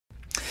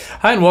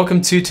Hi, and welcome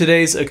to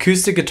today's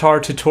acoustic guitar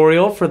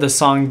tutorial for the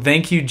song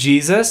Thank You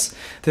Jesus.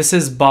 This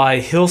is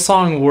by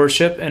Hillsong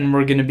Worship, and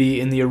we're going to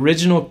be in the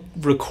original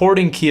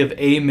recording key of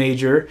A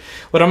major.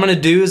 What I'm going to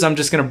do is I'm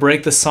just going to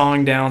break the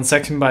song down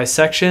section by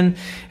section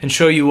and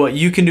show you what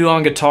you can do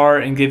on guitar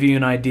and give you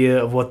an idea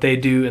of what they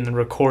do in the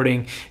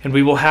recording. And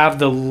we will have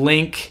the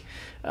link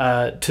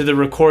to the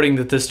recording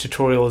that this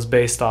tutorial is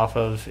based off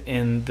of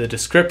in the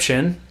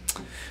description.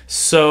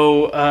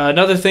 So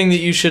another thing that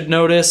you should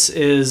notice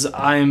is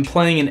I'm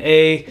playing an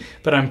A,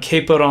 but I'm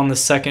capoed on the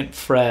 2nd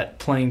fret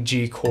playing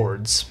G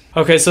chords.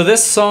 Okay, so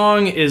this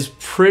song is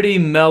pretty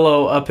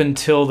mellow up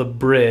until the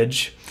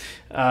bridge.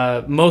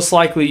 Most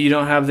likely you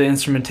don't have the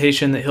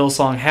instrumentation that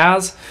Hillsong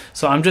has,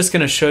 so I'm just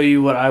going to show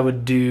you what I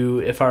would do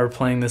if I were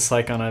playing this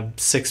like on a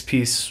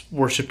 6-piece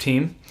worship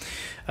team.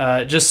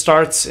 It just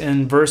starts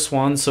in verse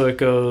 1, so it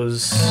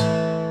goes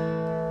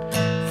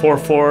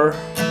 4-4,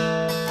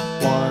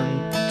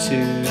 1,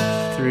 2,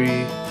 3,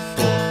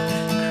 4.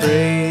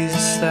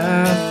 Grace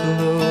that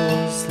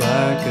flows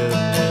like a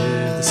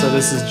river. So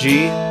this is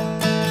G,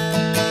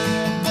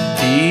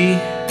 D,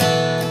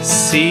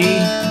 C,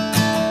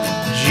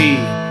 G.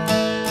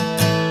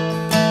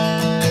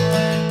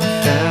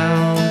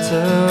 Fount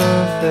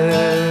of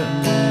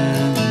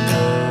heaven,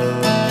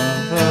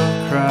 love of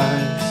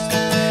Christ.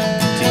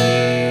 D,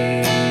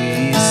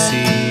 C,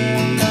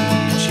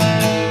 G.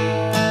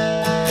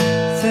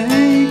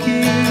 Thank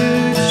you,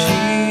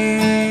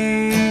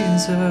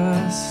 Jesus.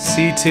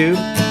 C2.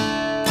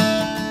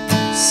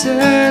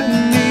 Set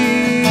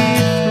me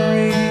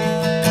free.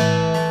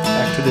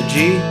 Back to the G.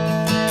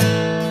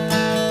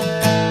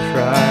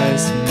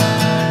 Christ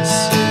my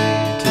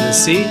Savior. To the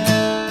C.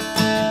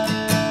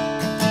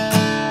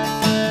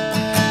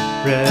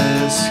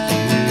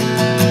 Rescue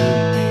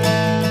me.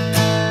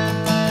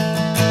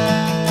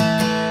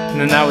 And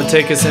then that would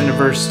take us into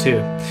verse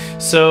 2.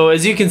 So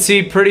as you can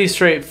see, pretty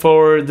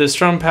straightforward. The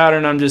strum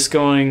pattern, I'm just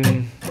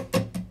going...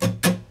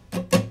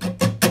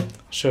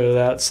 Show you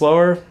that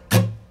slower.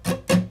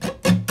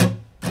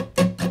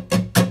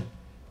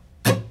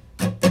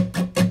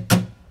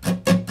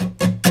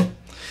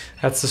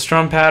 That's the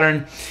strum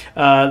pattern.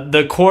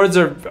 The chords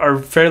are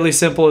fairly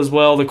simple as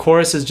well. The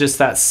chorus is just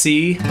that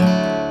C for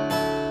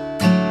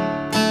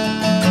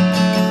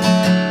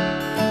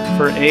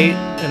 8,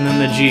 and then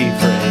the G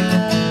for 8.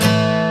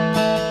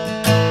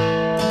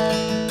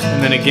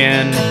 And then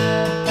again,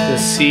 the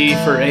C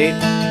for 8.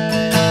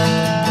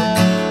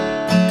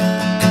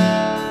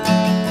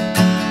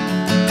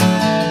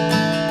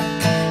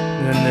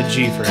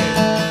 G for 8.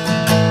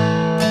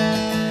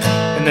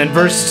 And then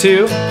verse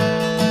 2,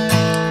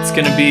 it's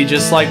going to be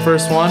just like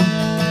verse 1.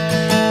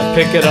 I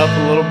pick it up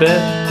a little bit.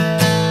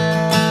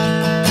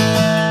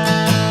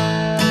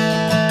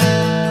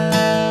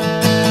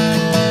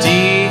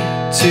 D,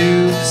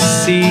 2,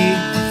 C,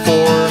 4,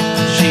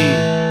 G.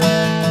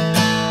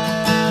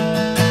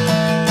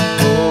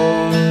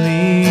 Hold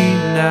me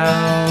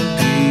now,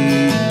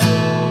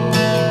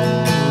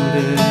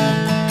 devoted.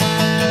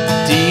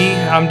 D,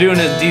 I'm doing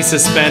a D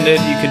suspended.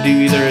 You could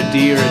do either a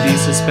D or a D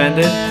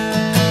suspended.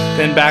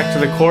 Then back to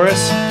the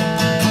chorus,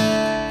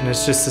 and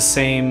it's just the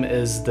same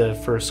as the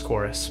first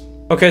chorus.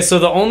 Okay, so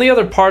the only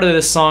other part of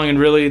this song, and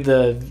really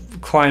the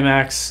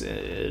climax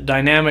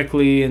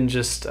dynamically and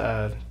just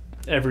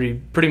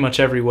pretty much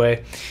every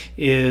way,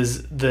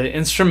 is the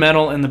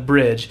instrumental and the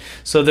bridge.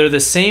 So they're the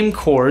same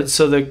chords.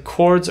 So the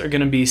chords are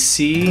going to be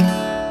C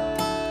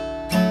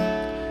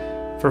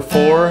for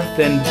 4,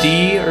 then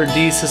D or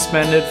D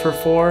suspended for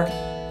 4.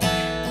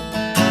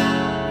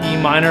 E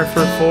minor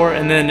for 4,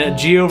 and then a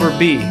G over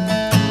B.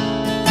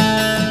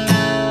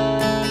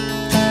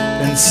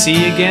 Then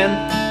C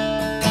again.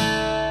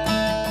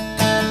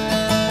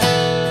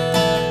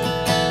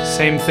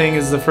 Same thing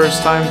as the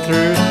first time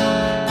through,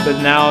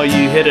 but now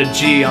you hit a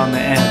G on the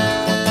end.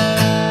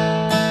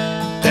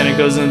 Then it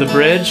goes into the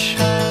bridge.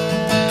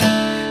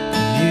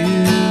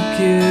 You've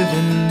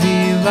given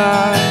me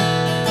life.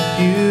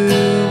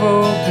 You've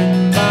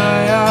opened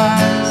my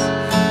eyes.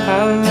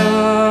 I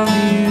love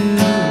you.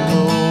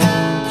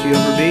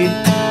 Over B.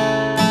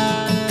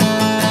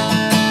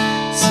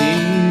 See,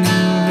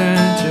 you've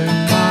entered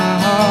my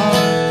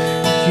heart.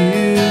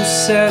 You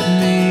set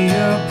me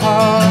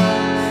apart.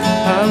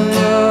 I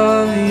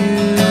love you,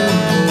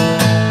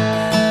 Lord.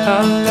 I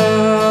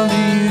love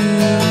you,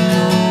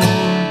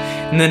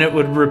 Lord. And then it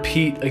would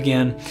repeat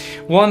again.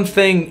 One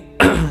thing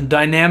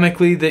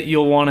dynamically that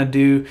you'll want to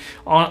do,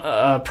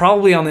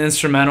 probably on the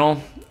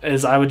instrumental,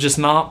 is I would just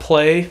not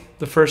play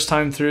the first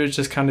time through. It's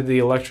just kind of the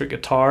electric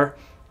guitar.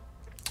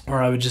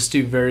 Or I would just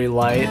do very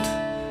light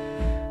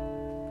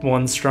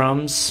 1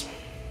 strums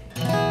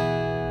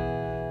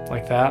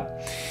like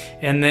that.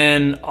 And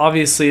then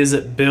obviously as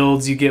it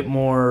builds, you get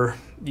more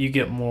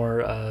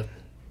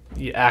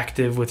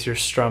active with your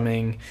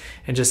strumming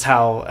and just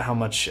how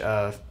much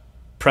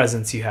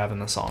presence you have in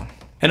the song.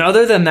 And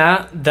other than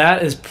that,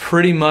 that is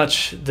pretty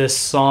much this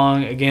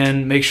song.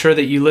 Again, make sure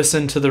that you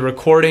listen to the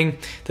recording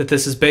that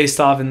this is based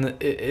off in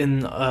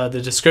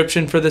the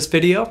description for this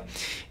video.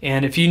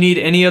 And if you need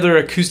any other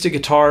acoustic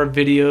guitar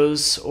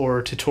videos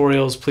or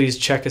tutorials, please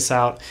check us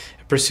out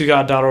at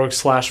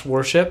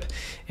pursuegod.org/worship.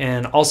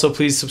 And also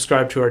please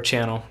subscribe to our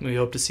channel. We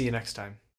hope to see you next time.